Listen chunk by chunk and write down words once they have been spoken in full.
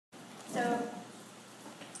So,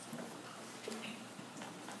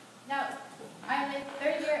 now, I'm a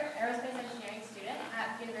third-year aerospace engineering student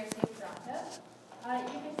at the University of Toronto.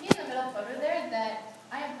 You can see in the middle photo there that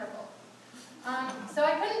I am purple. So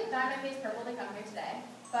I couldn't dye my face purple to come here today,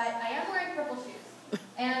 but I am wearing purple shoes.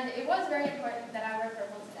 And it was very important that I wear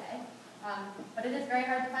purple today, but it is very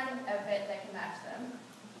hard to find an outfit that can match them.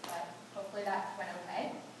 But hopefully that went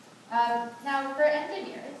okay. Now, for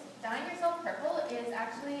engineers, dyeing yourself purple is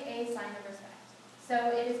actually a sign of respect.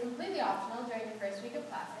 So it is completely optional during the first week of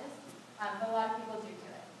classes, but a lot of people do it.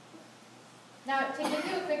 Now, to give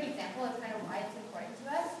you a quick example of kind of why it's important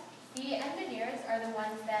to us, the engineers are the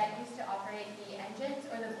ones that used to operate the engines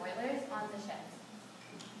or the boilers on the ships.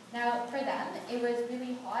 Now, for them, it was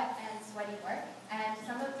really hot and sweaty work, and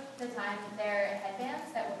some of the time their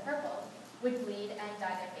headbands that were purple would bleed and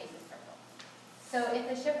dye their faces purple. So if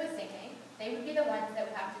the ship was sinking, they would be the ones that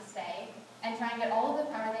would have to stay and try and get all of the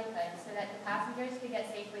power they could so that the passengers could get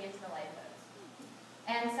safely into the lifeboats.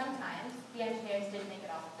 And sometimes the engineers didn't make it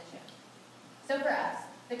off of the ship. So for us,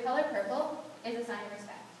 the color purple is a sign of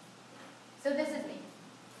respect. So this is me.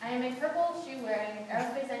 I am a purple shoe-wearing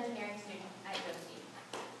aerospace engineering student at UOC.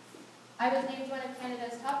 I was named one of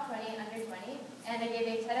Canada's top 20 under 20, and I gave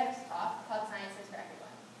a TEDx talk called Science is for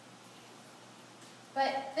Everyone.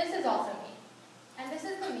 But this is also me. And this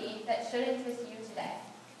is the me that should interest you today.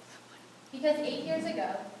 Because 8 years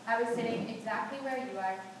ago, I was sitting exactly where you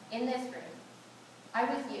are in this room. I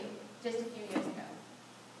was you, just a few years ago.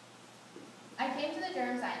 I came to the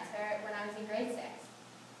Durham Science Fair when I was in grade 6,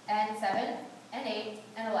 and 7, and 8,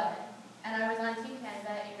 and 11, and I was on Team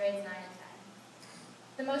Canada in grades 9 and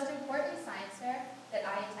 10. The most important science fair that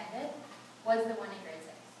I attended was the one in grade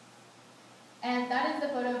 6. And that is the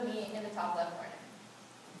photo of me in the top left corner.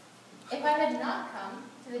 If I had not come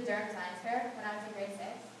to the Durham Science Fair when I was in grade 6,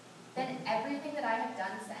 then everything that I have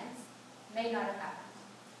done since may not have happened.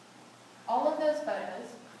 All of those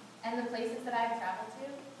photos, and the places that I have traveled to,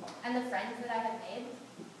 and the friends that I have made,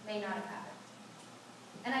 may not have happened.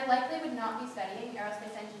 And I likely would not be studying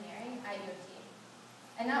aerospace engineering at UOT.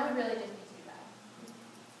 And that would really just be too bad.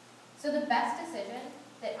 So the best decision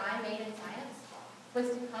that I made in science was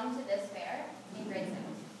to come to this fair in grade 6.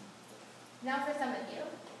 Now for some of you,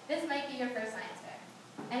 this might be your first science fair.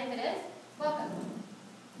 And if it is, welcome.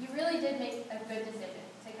 You really did make a good decision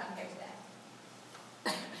to come here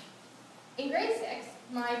today. In grade 6,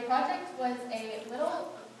 my project was a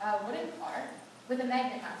little wooden car with a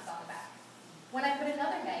magnet mounted on the back. When I put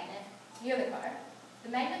another magnet near the car, the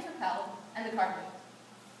magnets repelled and the car moved.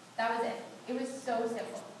 That was it. It was so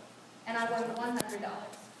simple. And I won $100.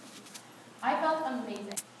 I felt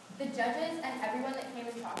amazing. The judges and everyone that came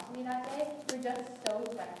and talked to me that day were just so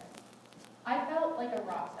generous. I felt like a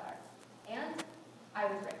rock star. And I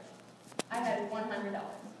was rich. I had $100.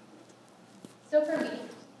 So for me,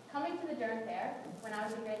 coming to the Durham Fair when I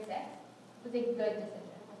was in grade 6 was a good decision.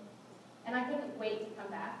 And I couldn't wait to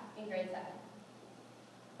come back in grade 7.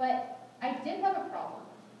 But I did have a problem.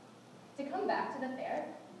 To come back to the fair,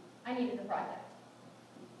 I needed a project.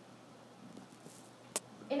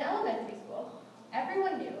 In elementary school,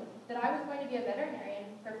 everyone knew that I was going to be a veterinarian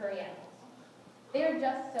for furry animals. They are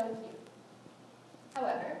just so cute.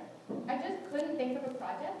 However, I just couldn't think of a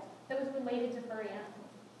project that was related to furry animals.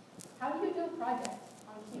 How do you do a project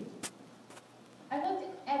on cute? I looked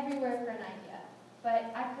everywhere for an idea,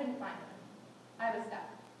 but I couldn't find one. I was stuck.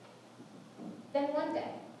 Then one day,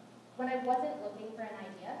 when I wasn't looking for an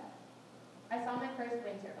idea, I saw my first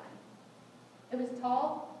wind turbine. It was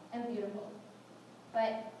tall and beautiful,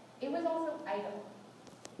 but it was also idle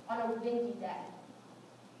on a windy day.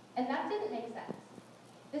 And that didn't make sense.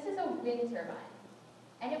 This is a wind turbine,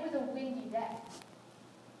 and it was a windy day.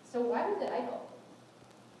 So why was it idle?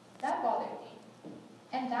 That bothered me,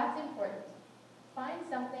 and that's important. Find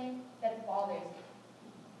something that bothers you.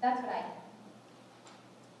 That's what I did.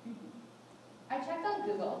 I checked on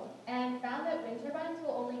Google and found that wind turbines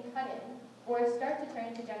will only cut in or start to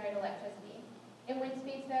turn to generate electricity in wind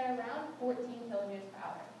speeds that are around 14 kilometers per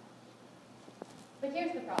hour. But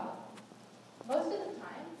here's the problem. Most of the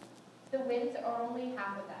time, the winds are only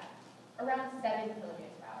half of that, around 7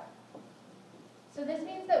 kilometers per hour. So this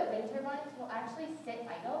means that wind turbines will actually sit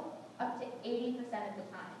idle up to 80% of the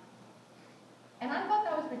time. And I thought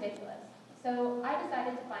that was ridiculous, so I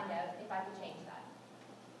decided to find out if I could change that.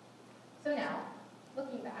 So now,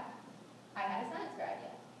 looking back, I had a science fair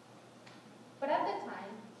idea. But at the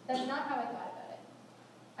time, that's not how I thought about it.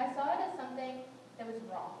 I saw it as something that was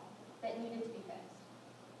wrong, that needed to be fixed.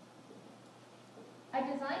 I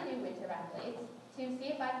designed new wind turbine blades to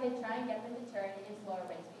see if I could try and get them to turn in slower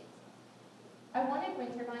wind speeds. I wanted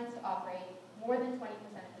wind turbines to operate more than 20%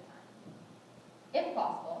 of the time. If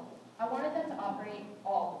possible, I wanted them to operate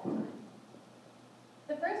all the time.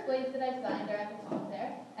 The first blades that I designed are at the top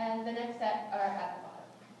there, and the next set are at the bottom.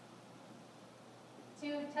 To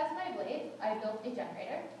test my blades, I built a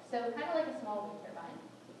generator, so kind of like a small wind turbine,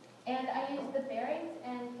 and I used the bearings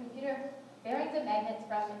and magnets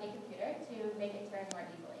from a computer to make it turn more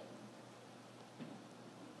easily.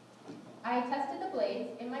 I tested the blades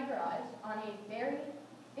in my garage on a very,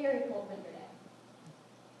 very cold winter day.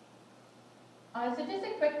 So just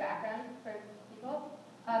a quick background for people.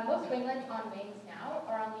 Most winglets on wings now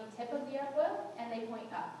are on the tip of the airfoil and they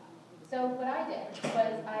point up. So what I did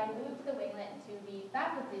was I moved the winglet to the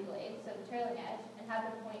back of the blade, so the trailing edge, and had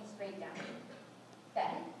them point straight down.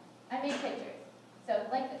 Then I made pictures, so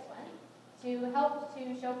like this one, to help to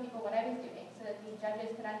show people what I was doing so that the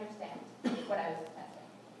judges could understand what I was testing.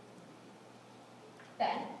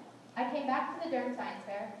 Then I came back to the Durham Science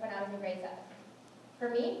Fair when I was in grade 7. For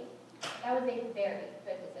me, that was a very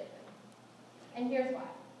good decision. And here's why.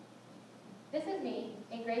 This is me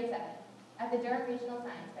in grade 7 at the Durham Regional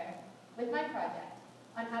Science Fair with my project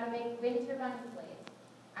on how to make wind turbine blades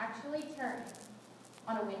actually turn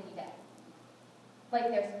on a windy day, like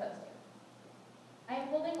they're supposed to. I am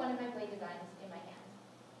holding one of my blade designs in my hand.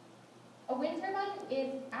 A wind turbine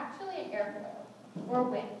is actually an airfoil, or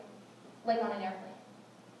wing, like on an airplane.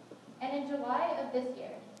 And in July of this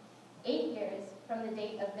year, 8 years from the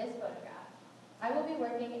date of this photograph, I will be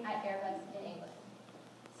working at Airbus in England.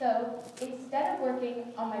 So instead of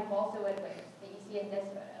working on my balsa wood wings that you see in this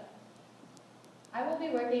photo, I will be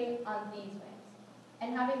working on these wings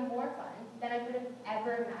and having more fun than I could have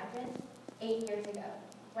ever imagined 8 years ago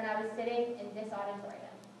when I was sitting in this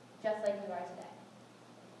auditorium, just like you are today.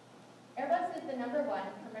 Airbus is the #1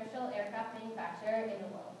 commercial aircraft manufacturer in the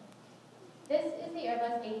world. This is the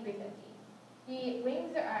Airbus A350. The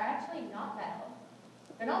wings are actually not metal.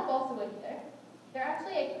 They're not balsa wood either. They're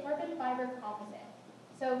actually a carbon fiber composite,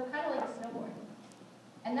 so kind of like a snowboard.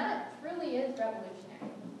 And that truly is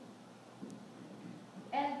revolutionary.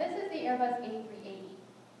 And this is the Airbus A380.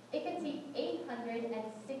 It can seat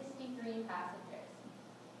 863 passengers.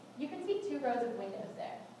 You can see 2 rows of windows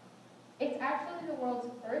there. It's actually the world's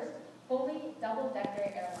first fully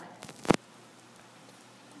double-decker airliner.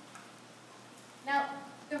 Now,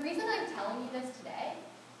 the reason I'm telling you this today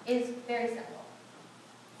is very simple.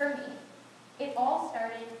 For me, it all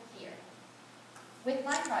started here, with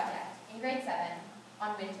my project in grade 7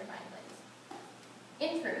 on wind turbine blades.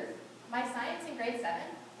 In truth, my science in grade 7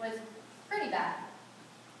 was pretty bad.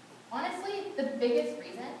 Honestly, the biggest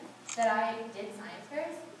reason that I did science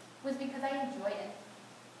fairs was because I enjoyed it,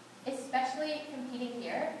 especially competing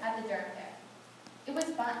here at the Durham Fair. It was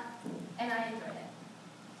fun, and I enjoyed it.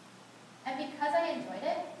 And because I enjoyed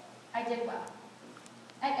it, I did well.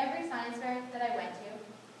 At every science fair that I went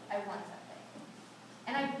to, I won something.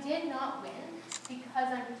 And I did not win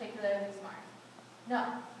because I'm particularly smart.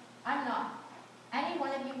 No, I'm not. Any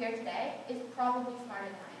one of you here today is probably smarter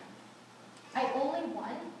than I am. I only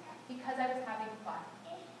won because I was having fun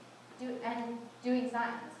and doing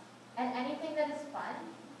science. And anything that is fun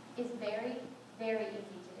is very, very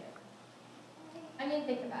easy to do. I mean,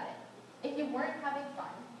 think about it. If you weren't having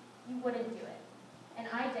fun, you wouldn't do it. And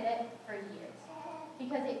I did it for years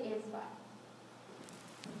because it is fun.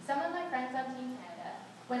 Some of my friends on Team Canada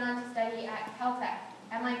went on to study at Caltech,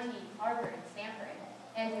 MIT, Harvard, Stanford,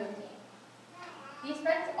 and U of T. These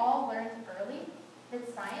friends all learned early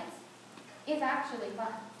that science is actually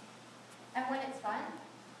fun. And when it's fun,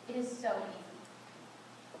 it is so easy.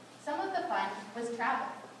 Some of the fun was travel,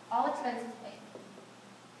 all expenses paid.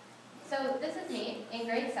 So this is me in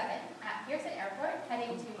grade 7 at Pearson Airport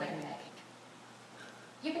heading to Winnipeg.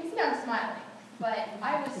 You can see I'm smiling, but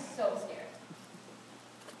I was so scared.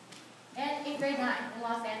 And in grade 9 in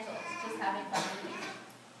Los Angeles, just having fun with the beach.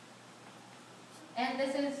 And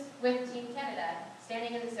this is with Team Canada,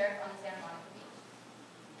 standing in the surf on the Santa Monica Beach.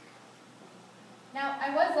 Now,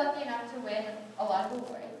 I was lucky enough to win a lot of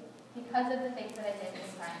awards because of the things that I did in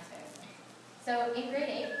science fairs. So in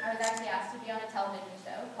grade 8, I was actually asked to be on a television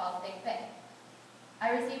show called Big Thing.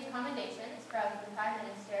 I received commendations from the Prime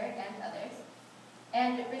Minister and others,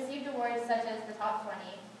 and received awards such as the Top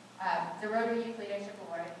 20, the Rotary Youth Leadership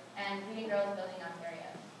Award, and Leading Girls Building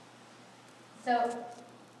Ontario. So,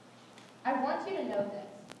 I want you to know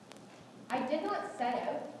this. I did not set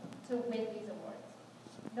out to win these awards.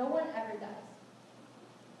 No one ever does.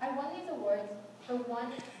 I won these awards for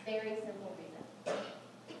one very simple reason.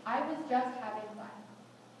 I was just having fun,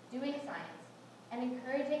 doing science, and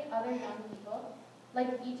encouraging other young people, like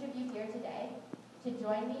each of you here today, to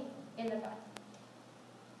join me in the fun.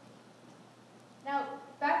 Now,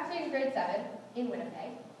 back to grade 7 in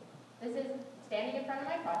Winnipeg. This is standing in front of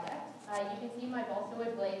my project. You can see my balsa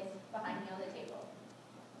wood blades behind me on the table.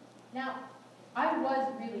 Now, I was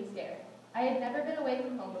really scared. I had never been away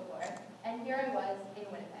from home before, and here I was in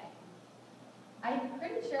Winnipeg. I'm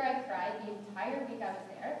pretty sure I cried the entire week I was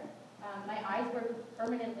there. My eyes were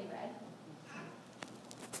permanently red.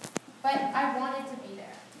 But I wanted to be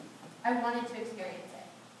there. I wanted to experience it.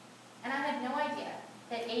 And I had no idea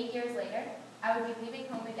that 8 years later, I would be leaving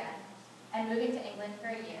home again and moving to England for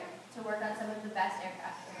a year to work on some of the best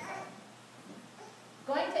aircraft in the world.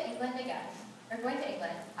 Going to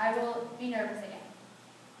England, I will be nervous again,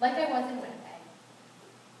 like I was in Winnipeg.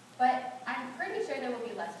 But I'm pretty sure there will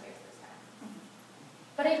be less tears this time.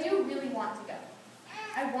 But I do really want to go.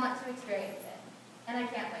 I want to experience it, and I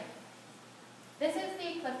can't wait. This is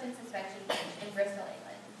the Clifton Suspension Bridge in Bristol,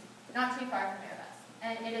 England, not too far from Airbus,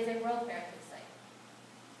 and it is a World Heritage Site.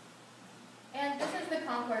 And this is the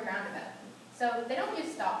Concorde roundabout. So they don't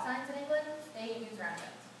use stop signs in England, they use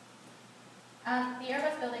roundabouts. The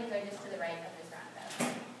Airbus buildings are just to the right of this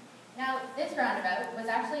roundabout. Now, this roundabout was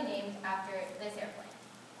actually named after this airplane,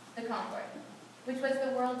 the Concorde, which was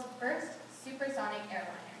the world's first supersonic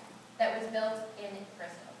airliner that was built in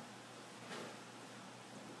Bristol.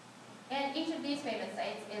 And each of these famous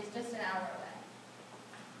sites is just an hour away.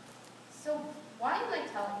 So why am I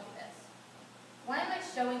telling you this? Why am I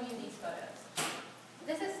showing you these photos?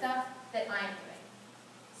 This is stuff that I'm doing.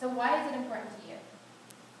 So why is it important to you?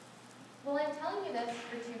 Well, I'm telling you this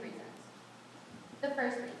for two reasons. The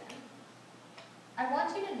first reason, I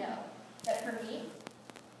want you to know that for me,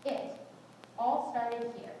 it all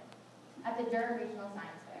started here at the Durham Regional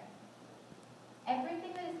Science Fair.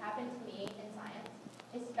 Everything that has happened to me in science,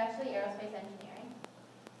 especially aerospace engineering,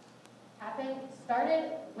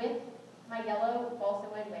 started with my yellow balsa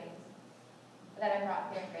wood wings that I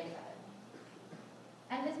brought here in grade 7.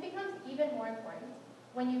 And this becomes even more important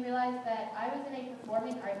when you realize that I was in a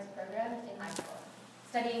performing arts program in high school,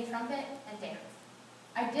 studying trumpet and dance.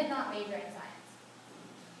 I did not major in science.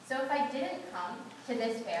 So if I didn't come to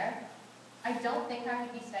this fair, I don't think I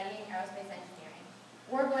would be studying aerospace engineering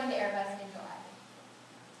or going to Airbus in July.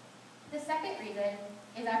 The second reason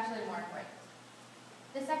is actually more important.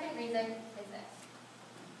 The second reason is this.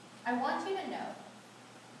 I want you to know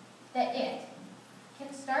that it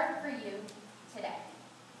can start for you today,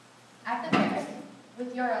 at the fair,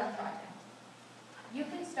 with your own project. You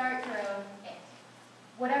can start your own it,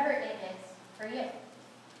 whatever it is for you.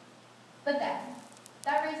 But then,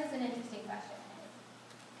 that raises an interesting question.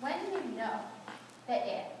 When do you know that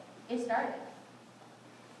it is started?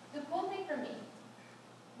 The cool thing for me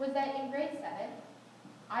was that in grade 7,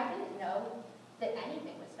 I didn't know that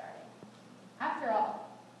anything was starting. After all,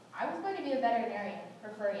 I was going to be a veterinarian for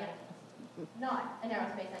furry animals, not an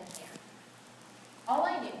aerospace engineer. All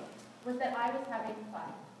I knew was that I was having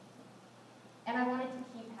fun, and I wanted to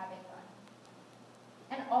keep having fun.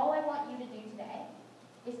 And all I want you to do today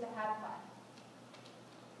is to have fun.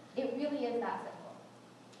 It really is that simple.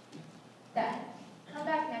 Then, come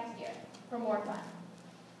back next year for more fun.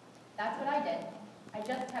 That's what I did. I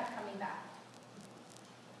just kept coming back.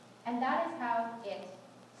 And that is how it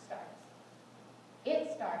starts.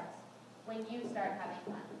 It starts when you start having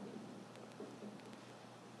fun.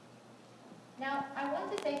 Now, I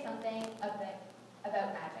want to say something a bit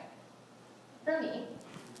about magic. For me,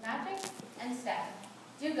 magic and STEM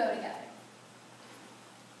do go together.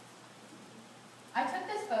 I took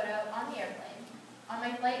this photo on the airplane on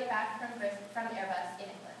my flight back from Airbus in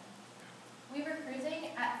England. We were cruising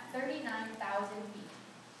at 39,000 feet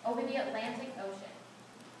over the Atlantic Ocean,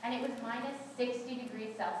 and it was minus 60 degrees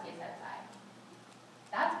Celsius outside.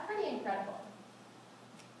 That's pretty incredible.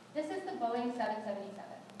 This is the Boeing 777,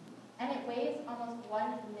 and it weighs almost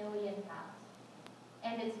 1 million pounds,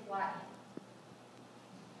 and it's flying.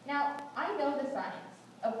 Now, I know the science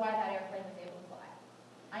of why that airplane was able to fly.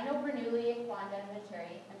 I know Bernoulli and quantum and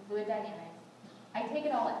Venturi and fluid dynamics. I take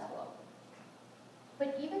it all at school.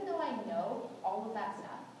 But even though I know all of that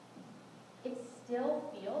stuff, it still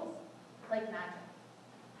feels like magic.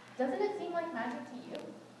 Doesn't it seem like magic to you?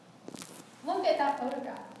 Look at that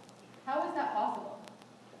photograph. How is that possible?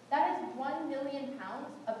 That is 1 million pounds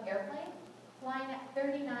of airplane flying at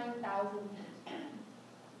 39,000 feet.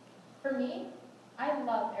 For me, I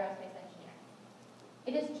love aerospace engineering.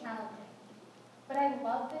 It is challenging, but I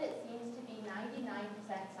love that it seems to be 99%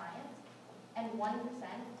 science and 1%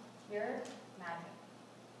 pure magic.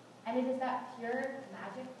 And it is that pure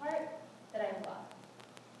magic part that I love.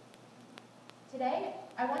 Today,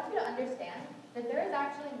 I want you to understand that there is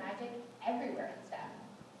actually magic everywhere in STEM,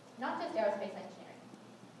 not just aerospace engineering.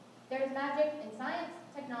 There is magic in science,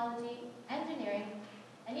 technology, engineering,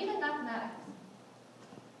 and even mathematics.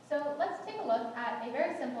 So let's take a look at a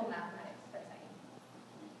very simple mathematics for a second.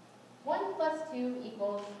 1 plus 2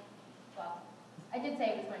 equals, well, I did say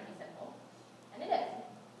it was going to be simple, and it is.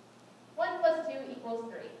 1 plus 2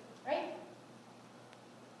 equals 3, right?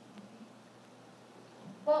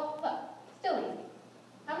 Well, look, still easy.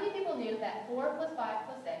 How many people knew that 4 plus 5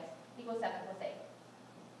 plus 6 equals 7 plus 8?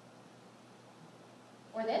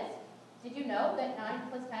 Or this? Did you know that 9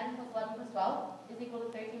 plus 10 plus 11 plus 12 is equal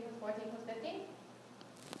to 13 plus 14 plus 15?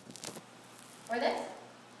 Or this?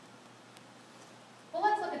 Well,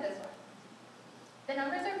 let's look at this one. The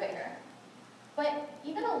numbers are bigger, but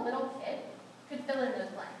even a little kid could fill in those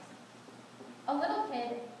blanks. A little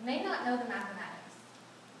kid may not know the mathematics,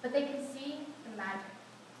 but they can see the magic.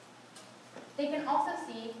 They can also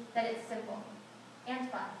see that it's simple and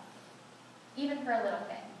fun, even for a little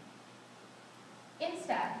kid.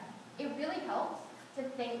 Instead, it really helps to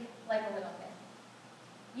think like a little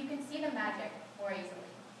kid. You can see the magic more easily.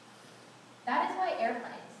 That is why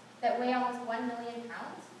airplanes that weigh almost 1 million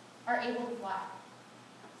pounds are able to fly.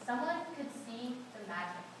 Someone could see the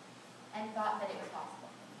magic and thought that it was possible.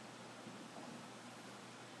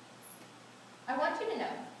 I want you to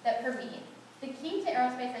know that for me, the key to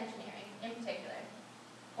aerospace engineering in particular,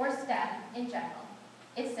 or STEM in general,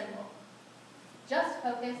 is simple. Just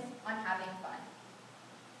focus on having fun.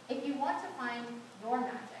 If you want to find your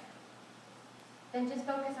magic, then just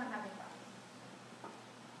focus on having fun.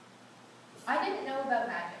 I didn't know about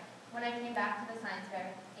magic when I came back to the science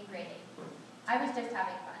fair in grade 8. I was just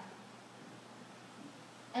having fun.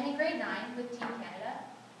 And in grade 9 with Team Canada,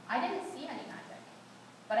 I didn't see any magic,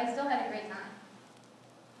 but I still had a great time.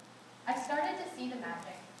 I started to see the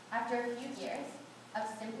magic after a few years of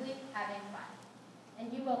simply having fun,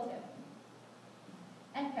 and you will too.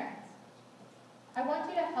 And parents, I want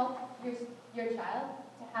you to help your child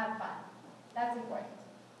to have fun. That's important.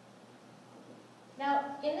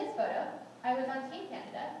 Now, in this photo, I was on Team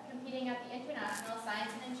Canada competing at the International Science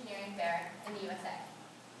and Engineering Fair in the USA.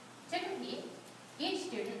 To compete, each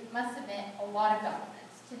student must submit a lot of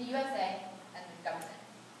documents to the USA and the government.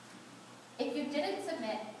 If you didn't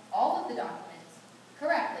submit all of the documents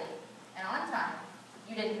correctly and on time,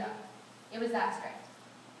 you didn't go. It was that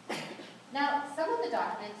strict. Now, some of the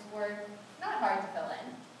documents were not hard to fill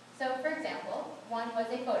in. So, for example, one was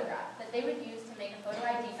a photograph that they would use to make a photo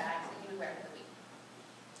ID badge that you would wear for the week.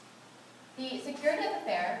 The security at the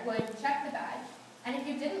fair would check the badge, and if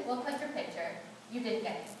you didn't look like your picture, you didn't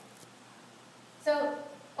get it. So,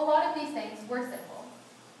 a lot of these things were simple.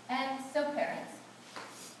 And so parents,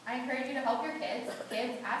 I encourage you to help your kids.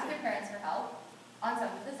 Kids, ask your parents for help on some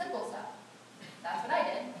of the simple stuff. That's what I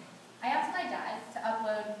did. I asked my dad to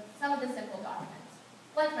upload some of the simple documents,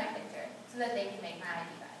 like my picture, so that they can make my ID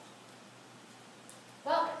badge.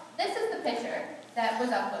 Well, this is the picture that was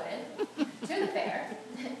uploaded to the fair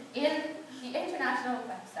in the international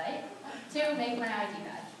website to make my ID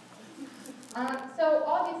badge. So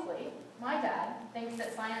obviously, my dad thinks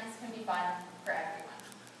that science can be fun for everyone.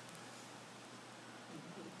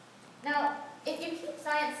 Now, if you keep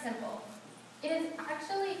science simple, it is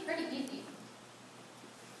actually pretty easy.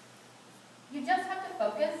 You just have to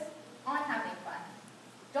focus on having fun.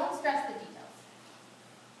 Don't stress the details.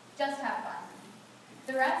 Just have fun.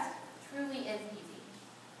 The rest truly is easy.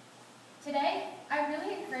 Today, I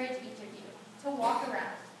really encourage each of you to walk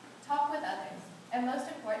around, talk with others, and most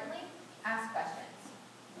importantly, ask questions.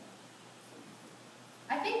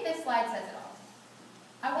 I think this slide says it all.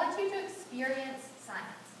 I want you to experience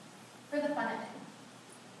science for the fun of it.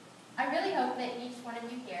 I really hope that each one of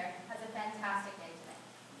you here has a fantastic day today.